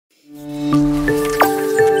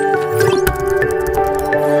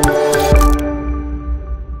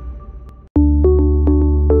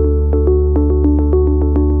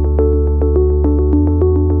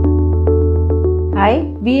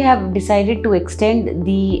have decided to extend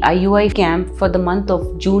the IUI camp for the month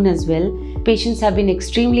of June as well. Patients have been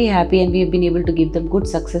extremely happy and we have been able to give them good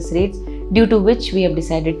success rates, due to which we have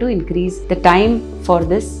decided to increase the time for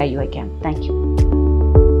this IUI camp. Thank you.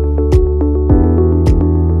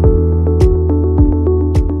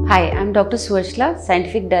 Hi, I'm Dr. Suvarchala,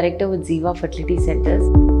 Scientific Director with ZIVA Fertility Centers.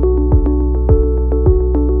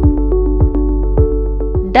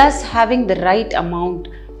 Does having the right amount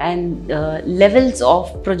and levels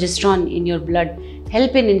of progesterone in your blood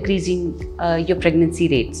help in increasing your pregnancy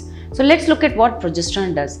rates? So let's look at what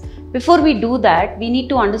progesterone does. Before we do that, we need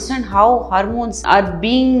to understand how hormones are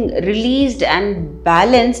being released and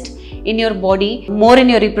balanced in your body, more in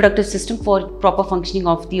your reproductive system for proper functioning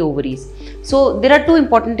of the ovaries. So there are two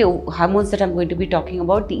important hormones that I'm going to be talking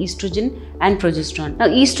about, the estrogen and progesterone. Now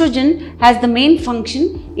estrogen has the main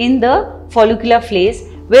function in the follicular phase,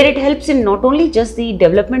 where it helps in not only just the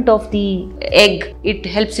development of the egg, it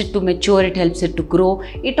helps it to mature, it helps it to grow,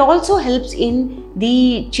 it also helps in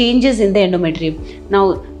the changes in the endometrium.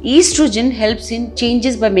 Now estrogen helps in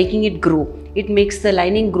changes by making it grow. It makes the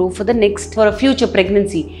lining grow for a future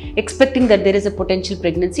pregnancy. Expecting that there is a potential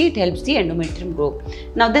pregnancy, it helps the endometrium grow.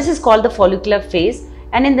 Now this is called the follicular phase,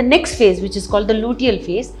 and in the next phase, which is called the luteal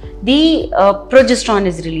phase, the progesterone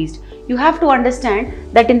is released. You have to understand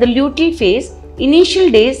that in the luteal phase, initial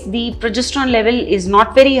days the progesterone level is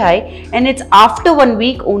not very high, and it's after 1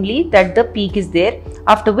 week only that the peak is there,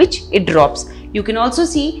 after which it drops. You can also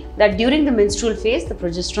see that during the menstrual phase the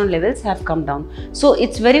progesterone levels have come down. So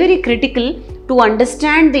it's very critical to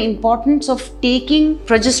understand the importance of taking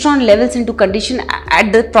progesterone levels into condition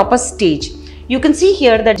at the proper stage. You can see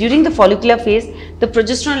here that during the follicular phase the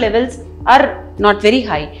progesterone levels are not very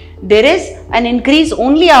high. There is an increase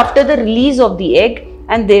only after the release of the egg,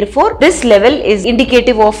 and therefore this level is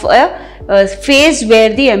indicative of a phase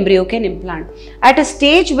where the embryo can implant. At a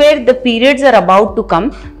stage where the periods are about to come,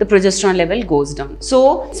 the progesterone level goes down.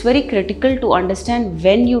 So it's very critical to understand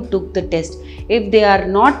when you took the test. If they are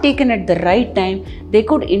not taken at the right time, they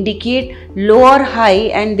could indicate low or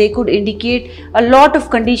high, and they could indicate a lot of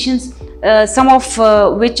conditions, some of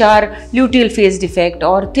which are luteal phase defect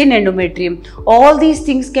or thin endometrium. All these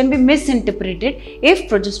things can be misinterpreted if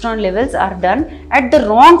progesterone levels are done at the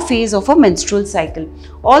wrong phase of a menstrual cycle.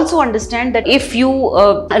 Also understand that if you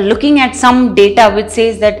are looking at some data which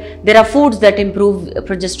says that there are foods that improve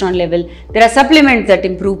progesterone level, there are supplements that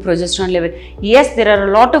improve progesterone level. Yes, there are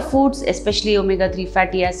a lot of foods, especially omega-3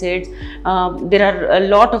 fatty acids. There are a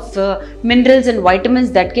lot of minerals and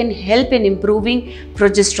vitamins that can help in improving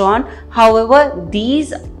progesterone. However,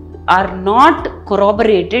 these are not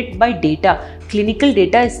corroborated by data. Clinical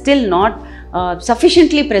data is still not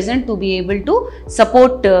sufficiently present to be able to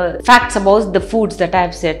support facts about the foods that I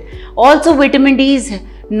have said. Also, vitamin D is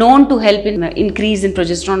known to help in increase in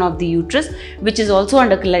progesterone of the uterus, which is also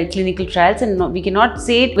under clinical trials, and we cannot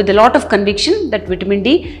say it with a lot of conviction that vitamin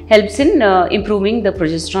D helps in improving the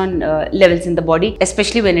progesterone levels in the body,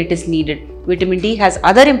 especially when it is needed. Vitamin D has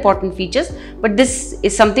other important features, but this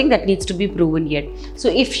is something that needs to be proven yet. So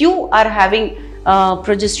if you are having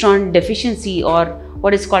progesterone deficiency or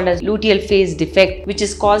what is called as luteal phase defect, which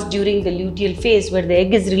is caused during the luteal phase where the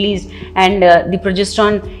egg is released and the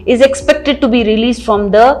progesterone is expected to be released from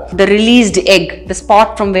the released egg, the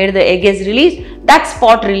spot from where the egg is released, that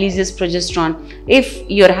spot releases progesterone. If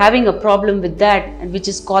you're having a problem with that, and which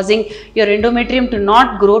is causing your endometrium to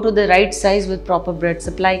not grow to the right size with proper blood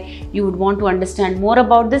supply, you would want to understand more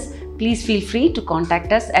about this. Please feel free to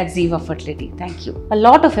contact us at ZIVA Fertility. Thank you. A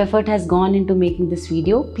lot of effort has gone into making this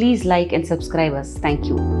video. Please like and subscribe us. Thank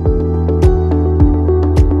you.